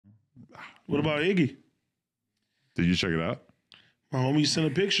What about Iggy? Did you check it out? My homie sent a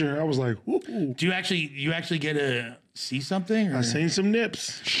picture. I was like, "Ooh." Do you actually get to see something? Or? I seen some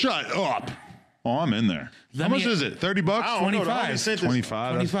nips. Shut up. Oh, I'm in there. How much is it? $30? I don't know. The homie sent this.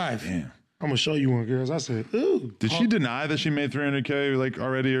 25. 25. Damn. I'm gonna show you one, girls. I said, ooh. Did she deny that she made $300K like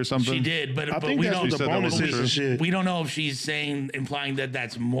already or something? She did, but I think we that's don't. what the said that bonus wasn't is true. and shit. We don't know if she's implying that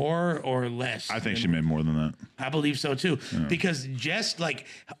that's more or less. I think she made more than that. I believe so too, because just like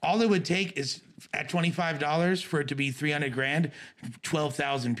all it would take is at $25 for it to be 300 grand,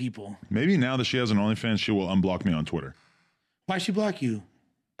 12,000 people. Maybe now that she has an OnlyFans, she will unblock me on Twitter. Why'd she block you?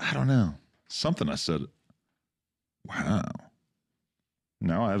 I don't know. Something I said. Wow.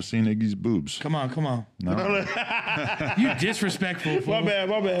 Now I have seen Iggy's boobs. Come on. No. You disrespectful fool. My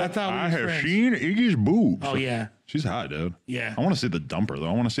bad. I thought we I was have friends. seen Iggy's boobs. Oh yeah, She's hot, dude. yeah, I want to see the dumper, though.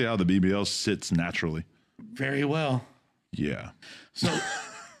 I want to see how the BBL sits naturally. very well. Yeah.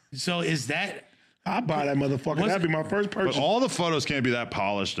 So is that? I buy that motherfucker. That'd be my first But purchase. all the photos can't be that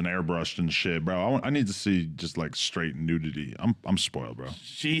polished and airbrushed and shit, bro. I need to see just like straight nudity. I'm spoiled, bro.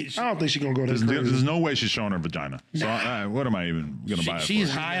 She I don't think she's gonna go that crazy. There's no way she's showing her vagina. So what am I even gonna buy? she's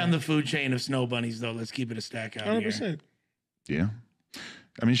it for? high on the food chain of snow bunnies, though. Let's keep it a stack out 100%. here. Yeah.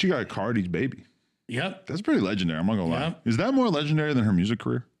 I mean, she got Cardi's baby. Yep. That's pretty legendary. I'm not gonna lie. Yep. Is that more legendary than her music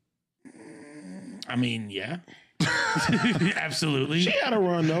career? I mean, yeah. Absolutely. She had a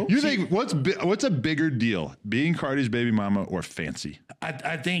run though. You think what's a bigger deal, being Cardi's baby mama or Fancy?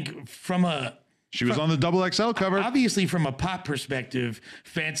 I think from a She was on the double XL cover. obviously from a pop perspective,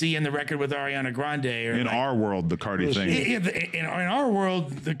 Fancy and the record with Ariana Grande are In like, our world, the Cardi thing. in our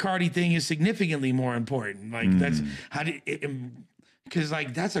world, the Cardi thing is significantly more important. Like that's how do because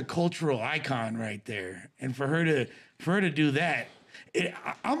like that's a cultural icon right there, and for her to do that.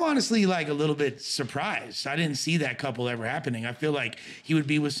 I'm honestly like a little bit surprised. I didn't see that couple ever happening. I feel like he would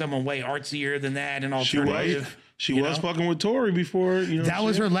be with someone way artsier than that and alternative. She was fucking with Tori before, you know. That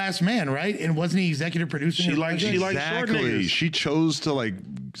was her last man, right? And wasn't he executive producing? She his liked project? short Exactly. niggas. She chose to like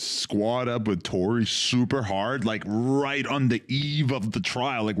squad up with Tori super hard, like right on the eve of the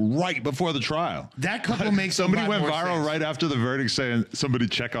trial, like right before the trial. That couple makes Somebody a lot went more viral sense. right after the verdict saying somebody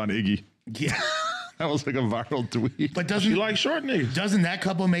check on Iggy. Yeah, That was like a viral tweet. but She liked short niggas. doesn't that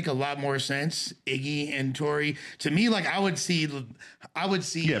couple make a lot more sense? Iggy and Tori. To me, like I would see.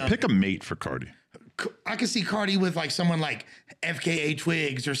 Yeah, pick a mate for Cardi. I could see Cardi with like someone like FKA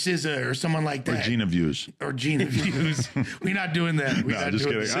Twigs or SZA or someone like Or that. Gina Views. Or Gina Views. We're not doing that. We're No, not just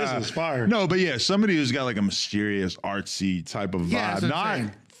doing kidding. that. This is fire. No, but yeah, somebody who's got like a mysterious, artsy type of vibe, Yeah, that's what I'm not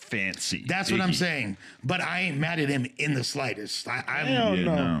saying. fancy. That's what I'm Iggy. saying. But I ain't mad at him in the slightest. I'm Hell Yeah,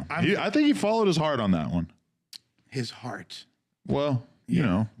 no. no. I think he followed his heart on that one. his heart. Well, you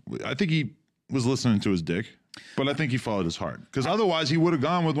know, I think he was listening to his dick, but I think he followed his heart because otherwise he would have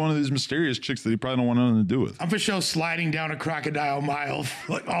gone with one of these mysterious chicks that he probably don't want nothing to do with. I'm for sure sliding down a crocodile mile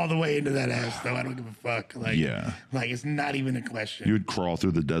like all the way into that ass, though. I don't give a fuck. Like, Yeah. like it's not even a question. You would crawl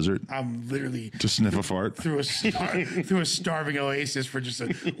through the desert I'm literally to sniff a fart. through a starving oasis for just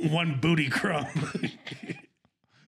one booty crumb.